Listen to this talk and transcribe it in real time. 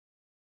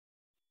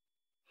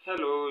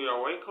Hello, you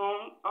are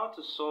welcome. How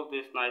to solve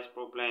this nice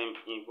problem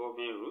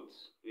involving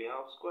roots? We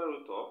have square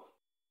root of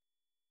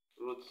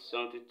root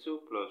 72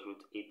 plus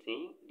root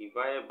 18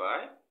 divided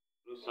by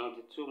root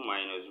 72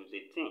 minus root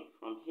 18.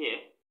 From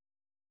here,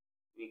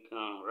 we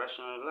can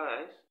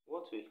rationalize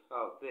what we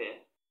have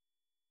there.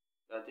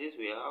 That is,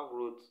 we have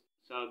root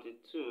 72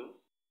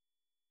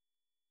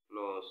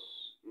 plus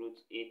root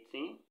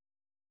 18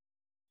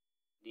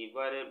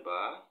 divided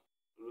by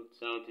root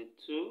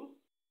 72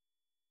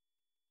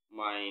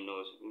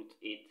 minus root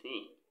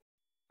 18.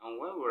 And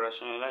when we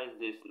rationalize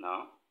this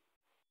now,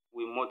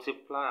 we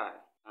multiply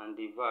and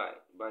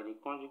divide by the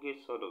conjugate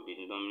sort of the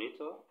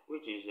denominator,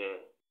 which is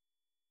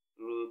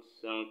root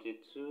 72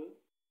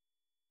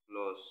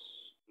 plus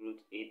root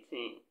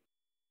 18.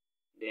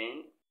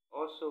 Then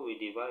also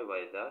we divide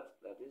by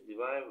that is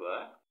divided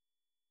by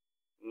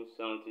root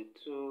 72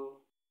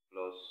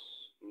 plus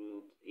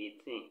root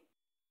 18.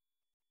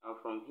 And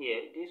from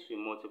here, this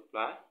will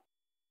multiply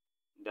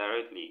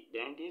directly.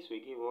 Then this will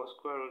give us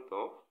square root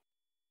of,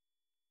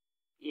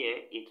 here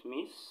it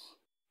means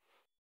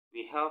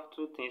we have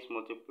two things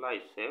multiply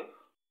itself,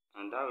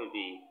 and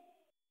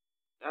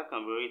that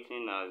can be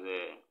written as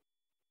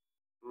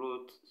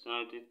root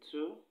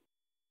 72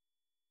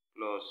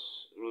 plus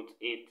root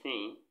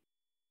 18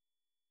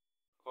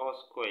 whole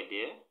square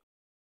there.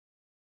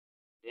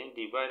 Then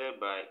divided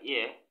by,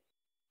 here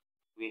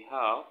we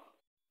have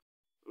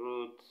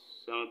root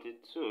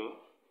 72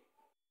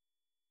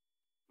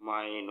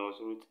 minus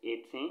root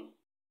 18,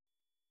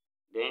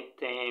 then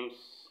times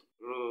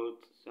root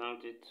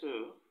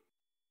 72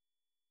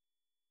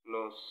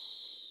 plus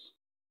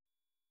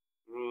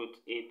root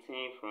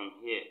 18 from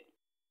here.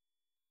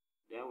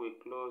 Then we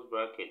close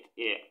bracket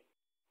here.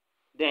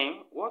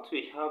 Then what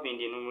we have in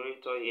the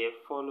numerator here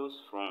follows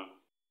from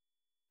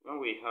when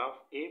we have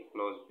a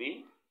plus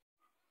b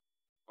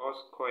all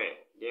square.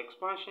 The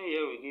expansion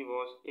here will give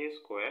us a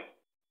square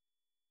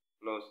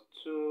plus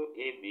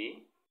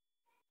 2ab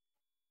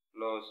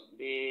plus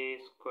b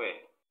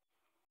square.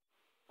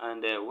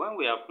 And when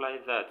we apply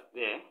that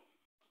there,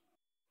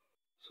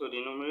 so the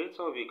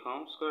numerator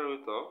becomes square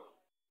root of,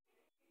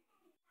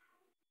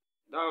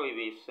 that will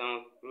be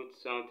root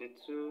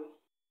 72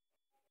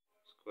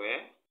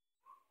 square,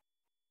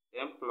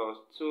 then plus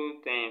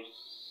 2 times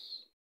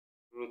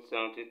root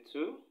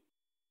 72,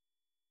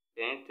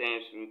 then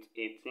times root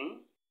 18,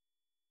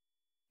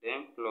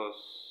 then plus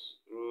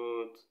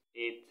root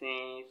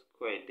 18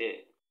 square there.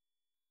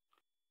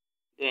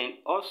 Then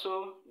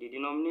also the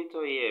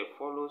denominator here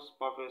follows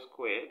perfect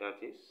square,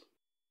 that is,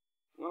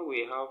 when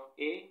we have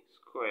a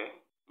square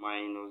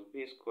minus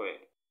b square,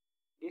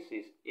 this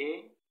is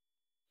a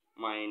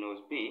minus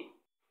b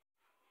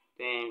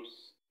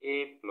times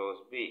a plus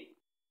b.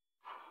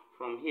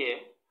 From here,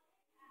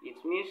 it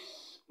means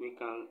we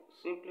can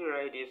simply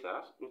write this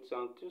as root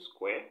 72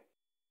 square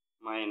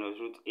minus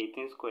root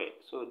 18 square.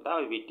 So that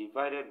will be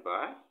divided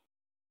by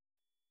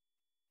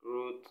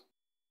root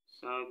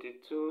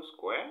 72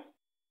 square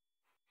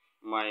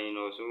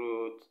minus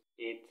root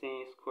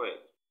 18 square.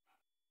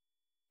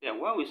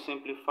 Then when we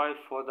simplify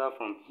further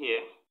from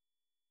here,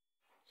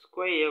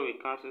 square here we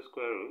cancel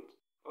square root,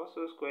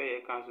 also square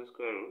here cancel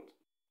square root.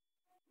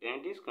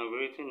 Then this can be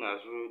written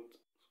as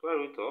square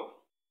root of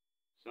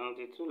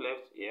 72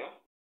 left here,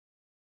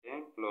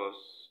 then plus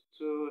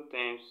 2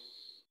 times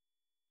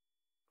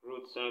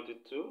root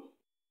 72.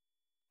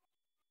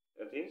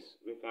 That is,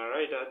 we can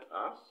write that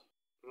as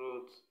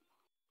root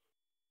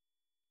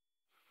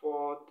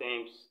 4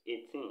 times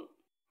 18.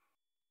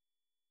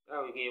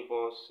 That will give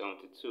us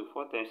 72.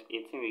 4 times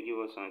 18 will give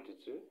us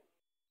 72.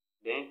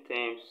 Then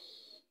times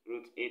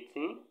root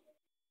 18.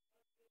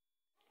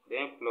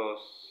 Then plus,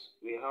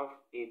 we have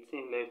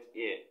 18 left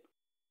here.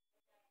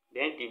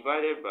 Then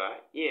divided by,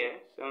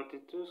 here,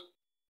 72,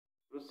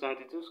 root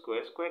 72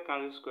 square, square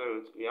cancel square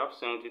root, we have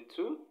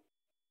 72.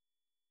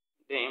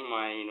 Then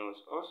minus,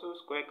 also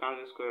square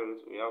cancel square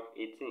root, we have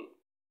 18.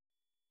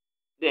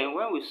 Then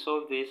when we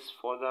solve this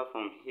further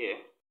from here,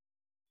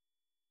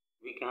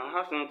 we can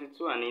have 72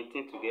 and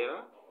 18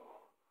 together,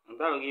 and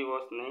that will give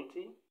us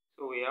 90.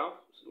 So we have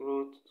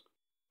root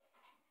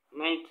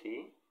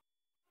 90,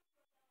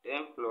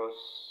 then plus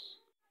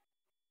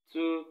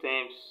 2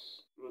 times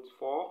root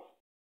 4.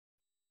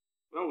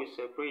 When we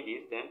separate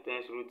this, then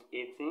times root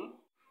 18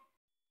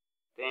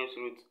 times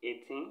root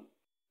 18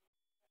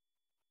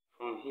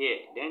 from here,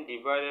 then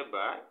divided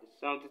by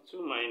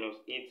 72 minus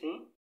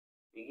 18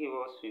 will give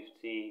us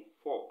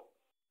 54.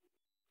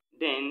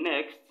 Then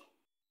next,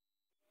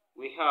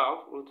 we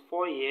have root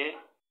 4 here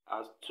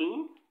as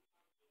 2.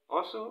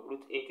 Also, root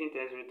 18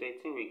 times root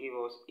 18 will give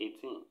us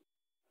 18.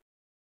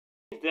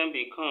 This then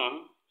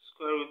become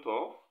square root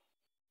of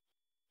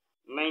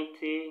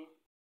 90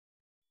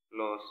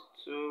 plus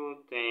 2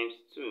 times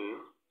 2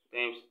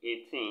 times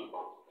 18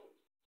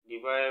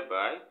 divided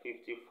by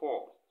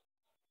 54.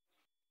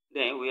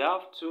 Then we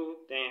have 2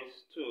 times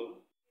 2,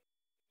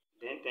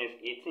 then times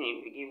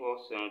 18 will give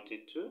us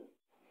 72.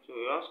 So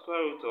we have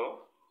square root of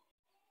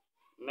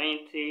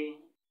 90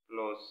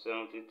 plus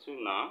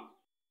 72 now,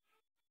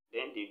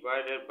 then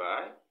divided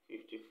by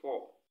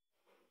 54.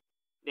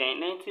 Then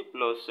 90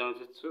 plus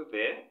 72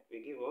 there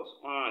will give us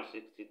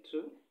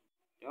 162.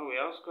 Then we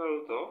have square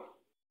root of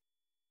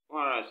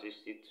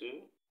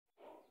 162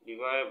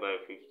 divided by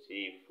 54.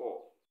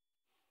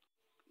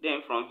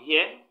 Then from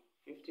here,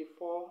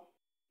 54,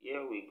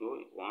 here we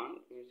go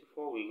 1,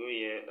 54 we go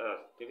here,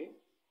 that's 3.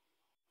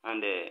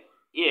 And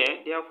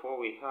here, therefore,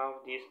 we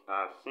have this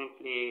as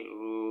simply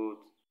root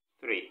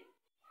 3.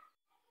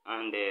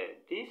 And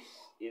this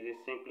is a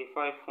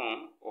simplified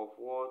form of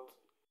what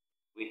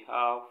we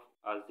have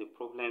as the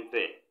problem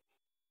there.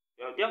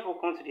 We have therefore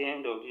come to the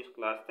end of this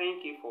class.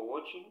 Thank you for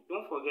watching.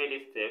 Don't forget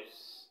these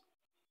steps.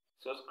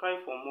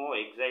 Subscribe for more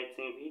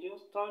exciting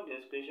videos. Turn the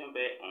notification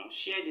bell on.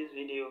 Share this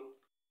video.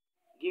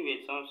 Give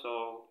a thumbs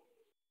up.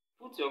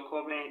 Put your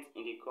comment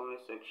in the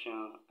comment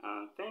section.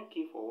 And thank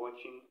you for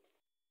watching.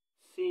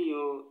 See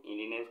you in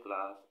the next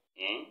class.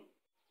 And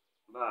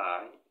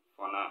bye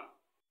for now.